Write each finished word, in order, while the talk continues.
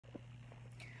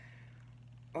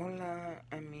Hola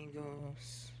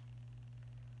amigos,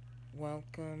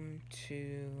 welcome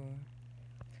to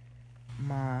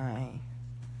my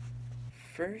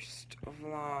first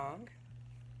vlog.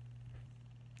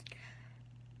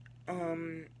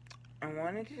 Um, I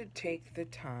wanted to take the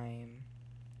time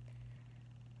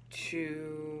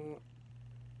to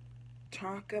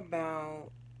talk about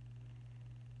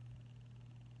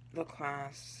the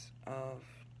class of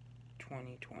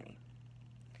 2020.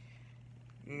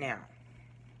 Now,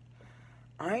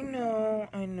 I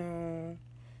know,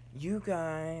 you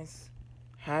guys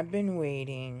have been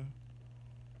waiting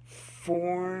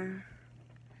for,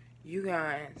 you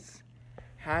guys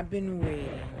have been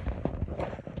waiting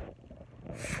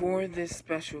for this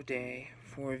special day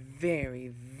for a very,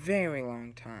 very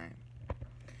long time.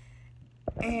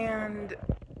 And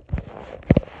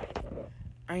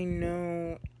I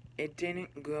know it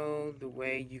didn't go the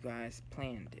way you guys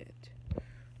planned it.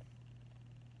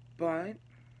 But,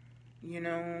 you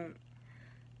know,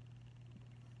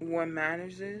 what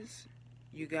matters is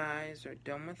you guys are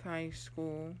done with high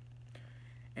school.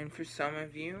 And for some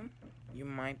of you, you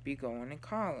might be going to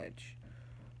college.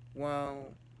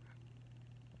 Well,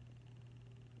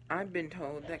 I've been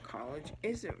told that college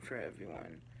isn't for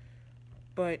everyone.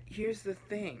 But here's the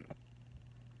thing.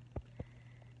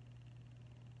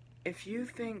 If you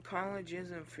think college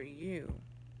isn't for you,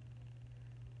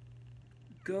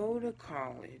 go to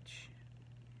college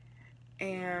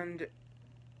and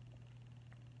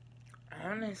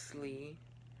honestly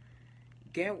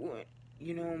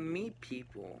meet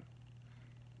people,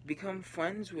 become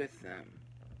friends with them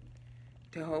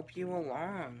to help you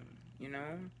along, you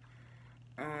know?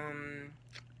 Um,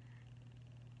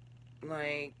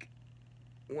 like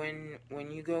when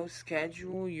you go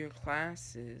schedule your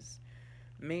classes,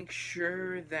 make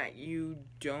sure that you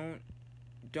don't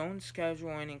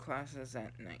schedule any classes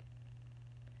at night.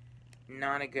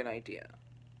 Not a good idea.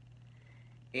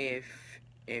 If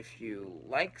you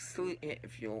like sleep,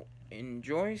 if you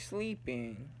enjoy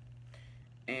sleeping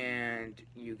and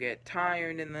you get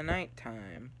tired in the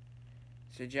nighttime,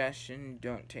 suggestion,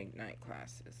 don't take night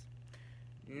classes.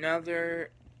 Another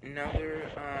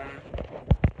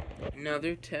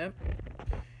tip,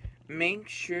 make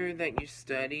sure that you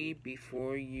study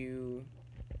before you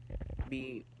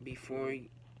go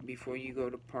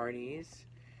to parties.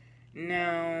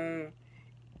 Now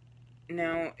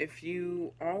if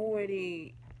you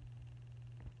already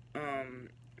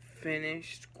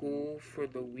finished school for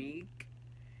the week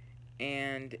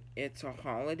and it's a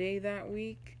holiday that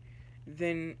week,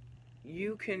 then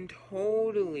you can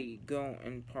totally go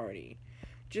and party.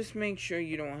 Just make sure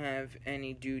you don't have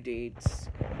any due dates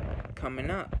coming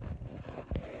up.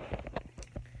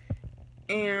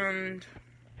 And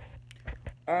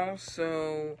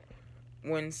also,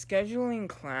 when scheduling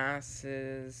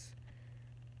classes,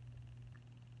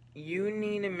 you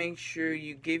need to make sure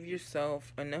you give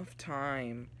yourself enough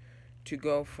time to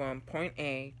go from point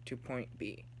A to point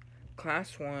B.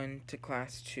 Class 1 to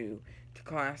class 2 to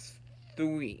class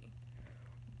 3.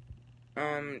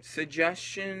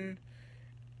 Suggestion,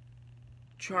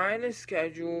 try to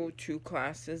schedule 2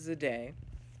 classes a day.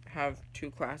 Have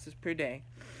 2 classes per day.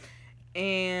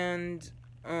 And,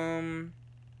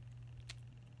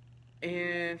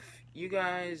 if you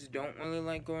guys don't really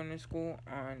like going to school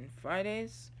on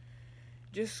Fridays,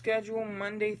 just schedule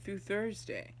Monday through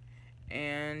Thursday.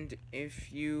 And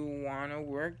if you want to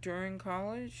work during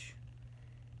college,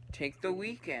 take the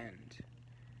weekend.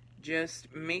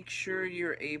 Just make sure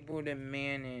you're able to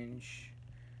manage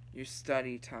your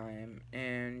study time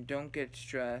and don't get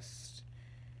stressed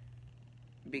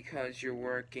because you're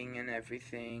working and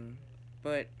everything.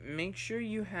 But make sure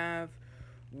you have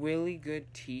really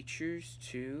good teachers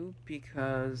too,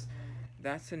 because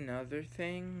that's another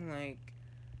thing. Like,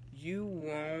 you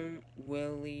won't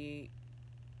really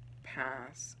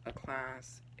pass a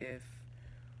class if,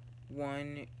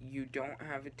 one, you don't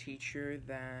have a teacher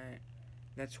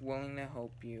that's willing to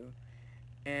help you.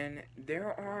 And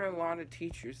there are a lot of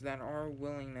teachers that are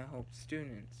willing to help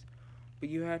students, but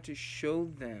you have to show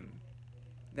them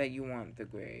that you want the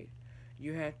grade.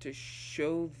 You have to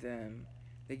show them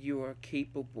that you are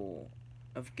capable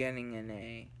of getting an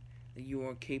A, that you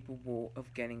are capable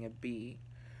of getting a B.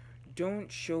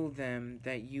 Don't show them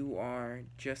that you are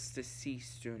just a C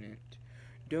student.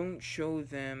 Don't show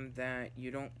them that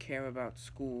you don't care about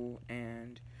school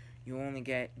and you only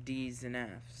get D's and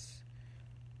F's.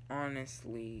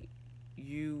 Honestly,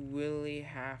 you really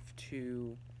have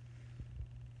to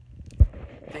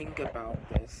think about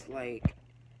this. Like,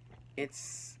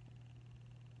 it's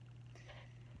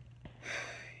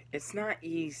not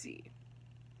easy.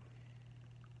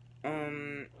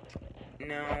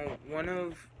 Now, one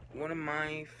of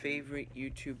my favorite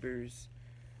YouTubers,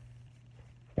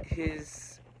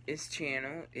 his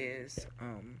channel is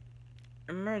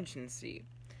Emergency,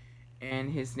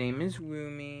 and his name is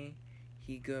Rumi.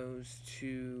 He goes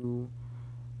to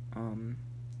um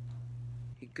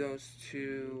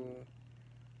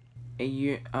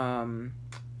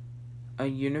a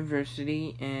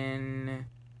university in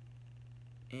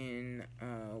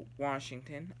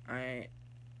Washington,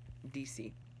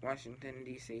 DC, Washington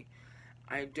DC.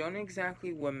 I don't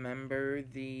exactly remember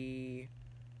the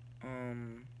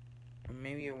or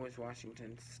maybe it was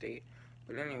Washington State.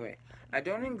 But anyway, I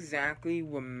don't exactly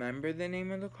remember the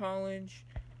name of the college,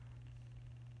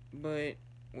 but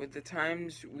with the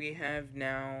times we have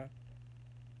now,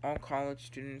 all college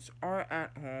students are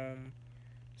at home.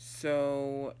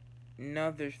 So,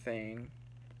 another thing,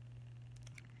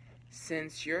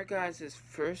 since your guys'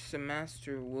 first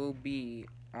semester will be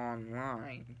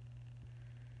online,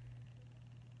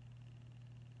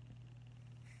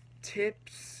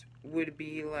 tips would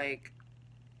be like,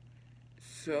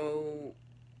 so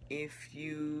if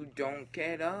you don't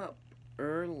get up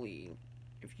early,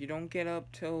 if you don't get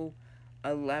up till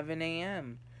 11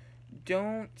 a.m.,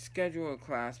 don't schedule a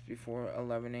class before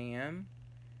 11 a.m.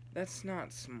 That's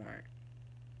not smart.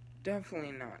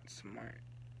 Definitely not smart.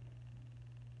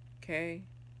 Okay?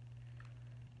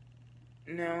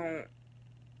 Now,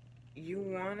 you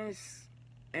want to,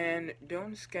 and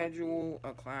don't schedule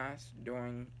a class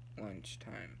during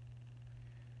lunchtime.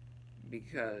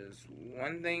 Because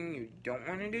one thing you don't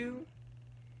want to do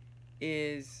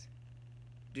is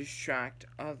distract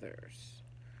others.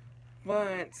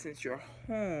 But since you're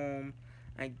home,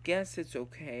 I guess it's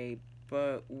okay,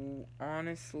 but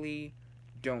honestly,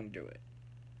 don't do it.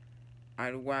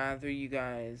 I'd rather you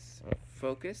guys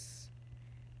focus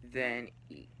than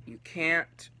eat. You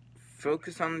can't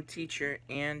focus on the teacher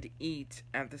and eat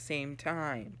at the same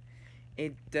time.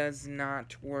 It does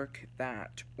not work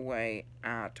that way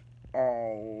at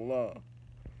all.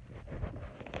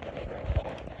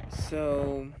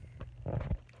 So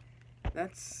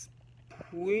that's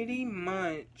pretty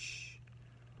much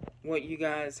what you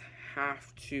guys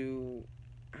have to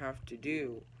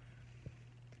do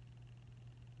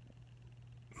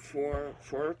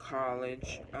for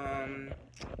college.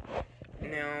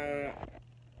 Now,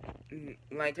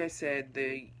 like I said,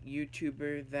 the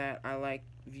YouTuber that I like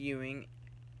viewing,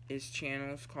 his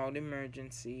channel is called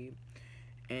Emergency,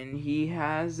 and he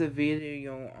has a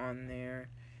video on there.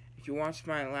 If you watched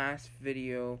my last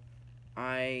video,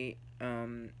 I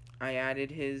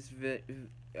added his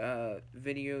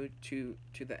video to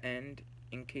the end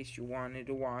in case you wanted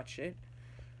to watch it.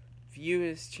 View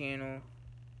his channel,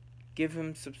 give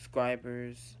him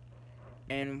subscribers,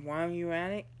 and while you're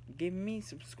at it, give me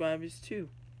subscribers too,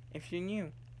 if you're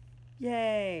new.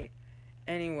 Yay!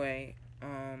 Anyway,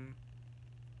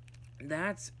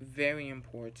 that's very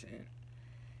important.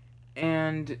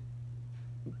 And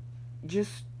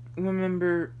just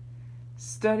remember,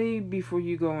 study before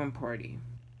you go and party.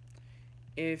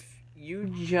 If you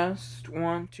just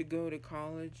want to go to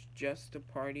college just to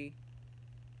party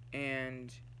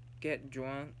and get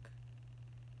drunk,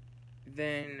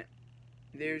 then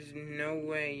there's no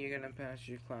way you're gonna pass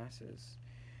your classes.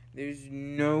 There's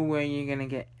no way you're gonna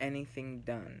get anything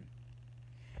done.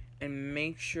 And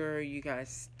make sure you guys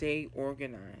stay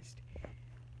organized.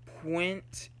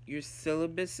 Print your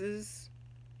syllabuses,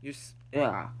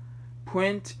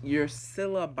 print your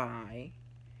syllabi,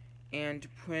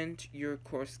 and print your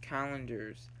course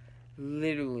calendars.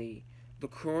 Literally, the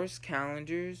course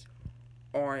calendars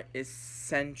are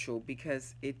essential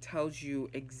because it tells you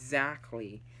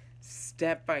exactly,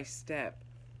 step by step,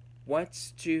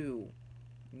 what's due,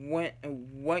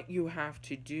 what you have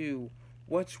to do,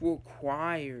 what's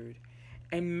required,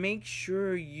 and make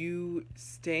sure you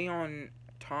stay on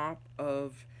top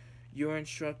of your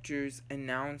instructor's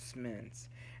announcements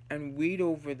and read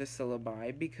over the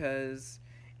syllabi because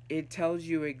it tells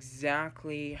you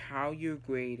exactly how you're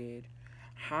graded,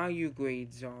 how your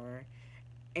grades are,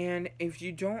 and if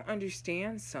you don't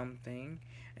understand something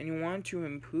and you want to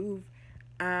improve,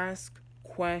 ask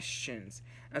questions.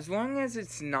 As long as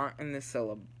it's not in the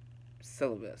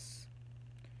syllabus.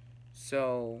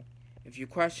 So, if your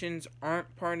questions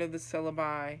aren't part of the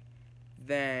syllabi,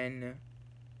 then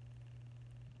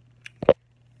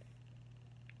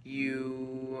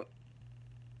you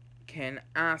can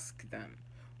ask them.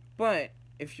 But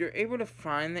if you're able to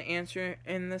find the answer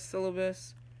in the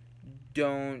syllabus,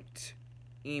 don't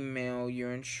email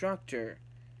your instructor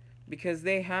because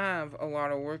they have a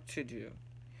lot of work to do.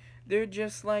 They're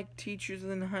just like teachers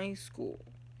in high school,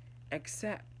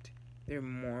 except they're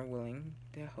more willing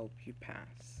to help you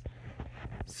pass.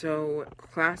 So,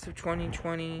 class of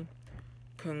 2020,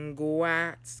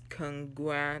 congrats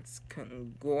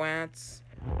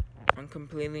on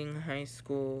completing high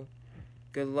school.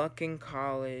 Good luck in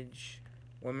college.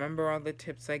 Remember all the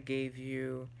tips I gave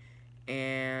you.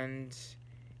 And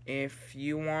if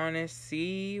you want to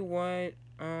see what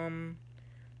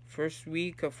first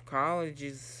week of college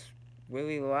is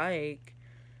really like,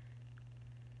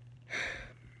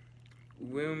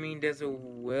 Rumi does a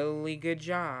really good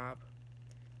job.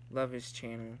 Love his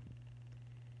channel.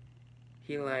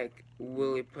 He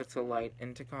really puts a light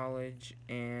into college,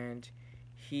 and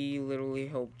he literally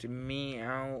helped me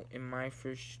out in my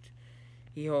first.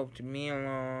 He helped me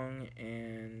along,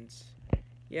 and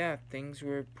yeah, things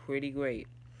were pretty great.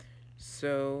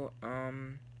 So,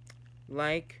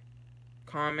 like,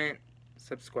 comment,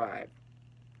 subscribe,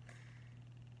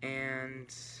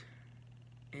 and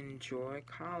enjoy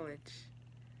college.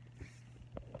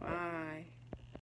 Bye.